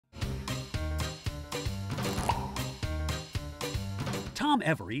Tom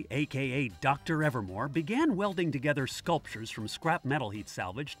Every, aka Dr. Evermore, began welding together sculptures from scrap metal he'd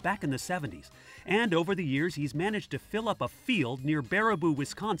salvaged back in the 70s. And over the years, he's managed to fill up a field near Baraboo,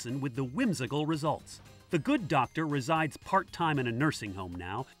 Wisconsin with the whimsical results. The good doctor resides part-time in a nursing home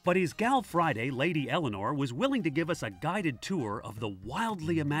now, but his gal Friday, Lady Eleanor, was willing to give us a guided tour of the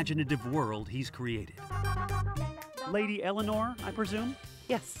wildly imaginative world he's created. Lady Eleanor, I presume?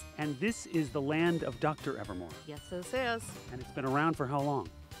 Yes. And this is the land of Dr. Evermore. Yes, this is. And it's been around for how long?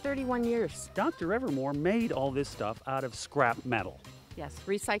 31 years. Dr. Evermore made all this stuff out of scrap metal. Yes,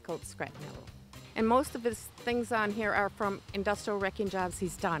 recycled scrap metal. And most of his things on here are from industrial wrecking jobs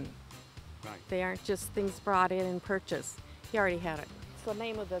he's done. Right. They aren't just things brought in and purchased. He already had it. It's the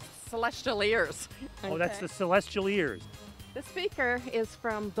name of the celestial ears. Oh, that's the celestial ears. The speaker is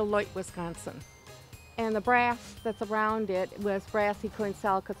from Beloit, Wisconsin. And the brass that's around it was brass he couldn't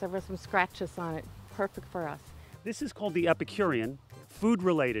sell because there were some scratches on it. Perfect for us. This is called the Epicurean,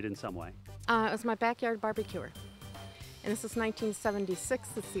 food-related in some way. It was my backyard barbecue. And this is 1976.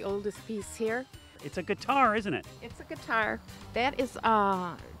 It's the oldest piece here. It's a guitar, isn't it? It's a guitar. That is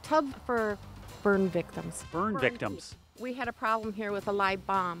a tub for burn victims. Burn victims. We had a problem here with a live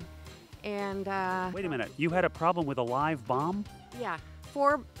bomb. And Wait a minute, you had a problem with a live bomb? yeah,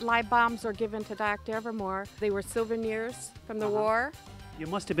 4 live bombs were given to Dr. Evermore. They were souvenirs from the war. You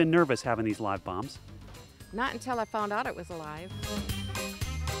must have been nervous having these live bombs. Not until I found out it was alive.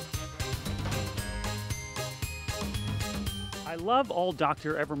 I love all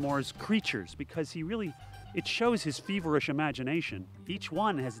Dr. Evermore's creatures because it shows his feverish imagination. Each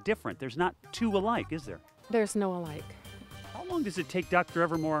one has different. There's not 2 alike, is there? There's no alike. How long does it take Dr.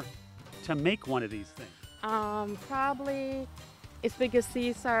 Evermore to make one of these things? Probably as big as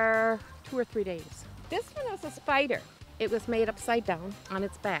these are 2 or 3 days. This one was a spider. It was made upside down on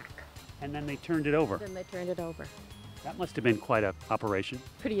its back. And then they turned it over. Then they turned it over. That must have been quite an operation.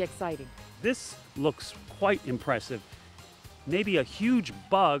 Pretty exciting. This looks quite impressive. Maybe a huge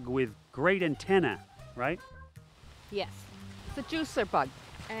bug with great antenna, right? Yes. It's a juicer bug.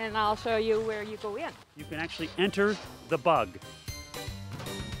 And I'll show you where you go in. You can actually enter the bug.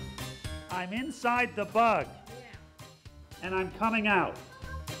 I'm inside the bug. And I'm coming out.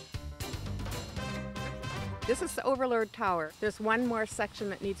 This is the Overlord Tower. There's one more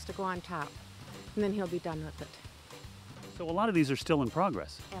section that needs to go on top, and then he'll be done with it. So a lot of these are still in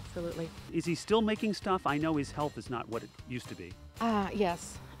progress. Absolutely. Is he still making stuff? I know his health is not what it used to be.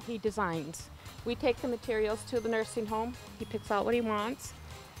 Yes, he designs. We take the materials to the nursing home. He picks out what he wants,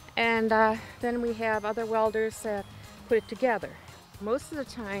 and then we have other welders that put it together. Most of the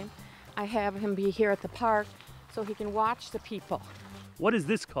time, I have him be here at the park so he can watch the people. What is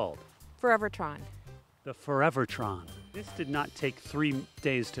this called? Forevertron. The Forevertron. This did not take 3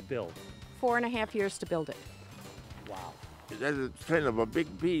 days to build. 4.5 years to build it. Wow. That is kind of a big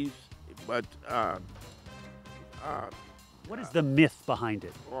piece, but What is the myth behind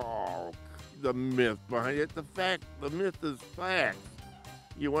it? oh, the myth behind it. The myth is fact.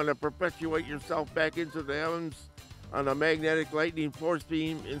 You want to perpetuate yourself back into the heavens on a magnetic lightning force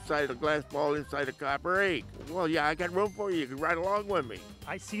beam inside a glass ball inside a copper egg. Well, yeah, I got room for you. You can ride along with me.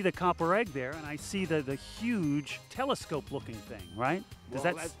 I see the copper egg there, and I see the huge telescope-looking thing, right?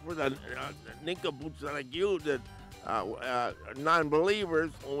 That's for the nincompoops like you, that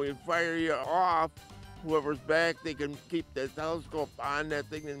non-believers. When we fire you off, whoever's back, they can keep the telescope on that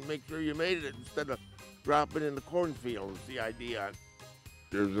thing and make sure you made it instead of dropping in the cornfield. Is the idea.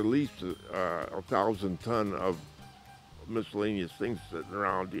 There's at least 1,000 ton of miscellaneous things sitting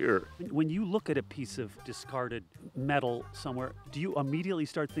around here. When you look at a piece of discarded metal somewhere, do you immediately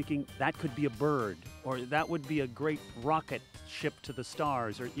start thinking that could be a bird, or that would be a great rocket ship to the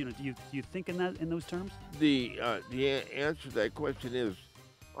stars, or do you think in those terms? The answer to that question is,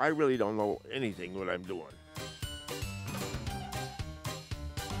 I really don't know anything what I'm doing.